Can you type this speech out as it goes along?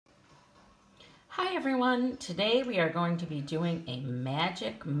Hi everyone, today we are going to be doing a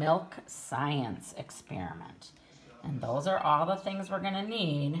magic milk science experiment. And those are all the things we're going to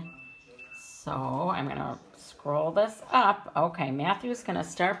need. So I'm going to scroll this up. Okay, Matthew's going to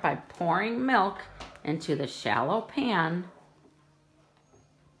start by pouring milk into the shallow pan.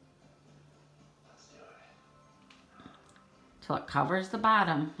 Till it covers the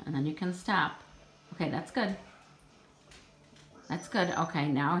bottom, and then you can stop. Okay, that's good. That's good. Okay,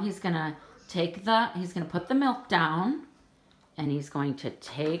 now he's going to put the milk down, and he's going to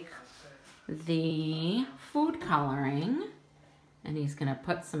take the food coloring, and he's going to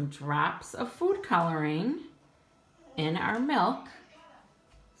put some drops of food coloring in our milk.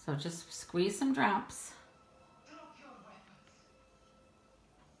 So just squeeze some drops.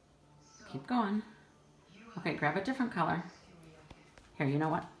 Keep going. Okay, grab a different color. Here, you know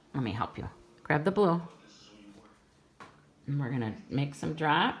what? Let me help you. Grab the blue. And we're going to make some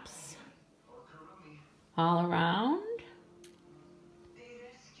drops all around.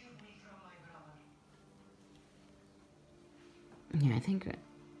 Yeah, I think it.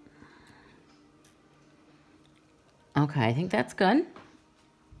 Okay, I think that's good.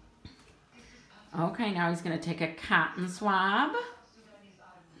 Okay, now he's going to take a cotton swab.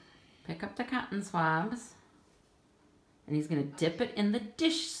 Pick up the cotton swabs. And he's going to dip it in the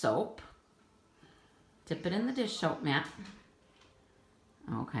dish soap. Dip it in the dish soap, Matt.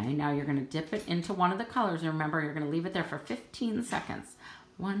 Okay, now you're going to dip it into one of the colors. And remember, you're going to leave it there for 15 seconds.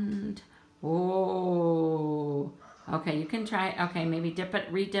 Oh. Okay, you can try it. Okay, maybe dip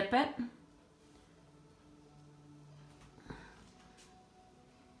it, re-dip it.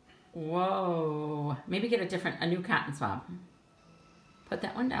 Whoa. Maybe get a new cotton swab. Put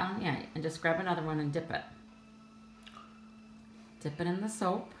that one down, yeah, and just grab another one and dip it. Dip it in the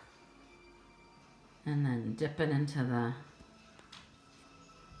soap. And then dip it into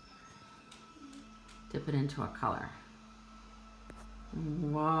a color.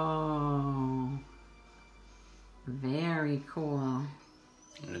 Whoa. Very cool.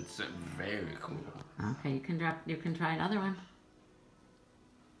 It's very cool. Okay, you can try another one.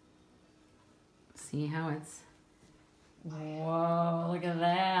 See how it's, whoa, look at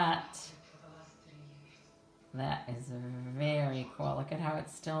that. That is very cool. Look at how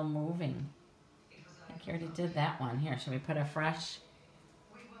it's still moving. I think you already did that one. Here, should we put a fresh?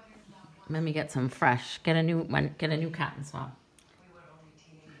 Let me get some fresh. Get a new one. Get a new cotton swab.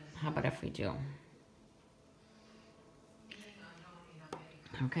 How about if we do?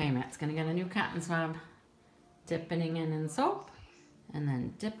 Okay, Matt's gonna get a new cotton swab. Dipping it in soap, and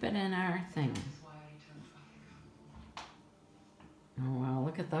then dip it in our thing. Oh wow,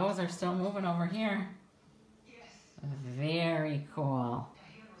 look at those. They're still moving over here. Very cool.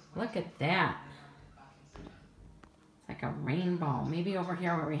 Look at that. It's like a rainbow. Maybe over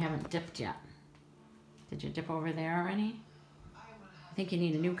here where we haven't dipped yet. Did you dip over there already? I think you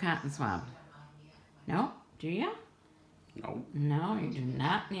need a new cotton swab. No? Do you? No. No, you do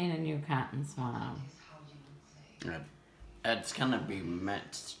not need a new cotton swab. It's gonna be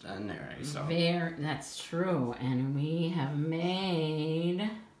mixed anyway, so. That's true. And we have made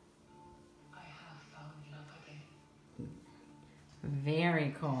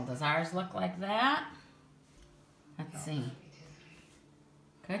very cool. Does ours look like that? Let's see.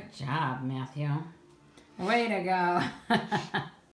 Good job, Matthew. Way to go.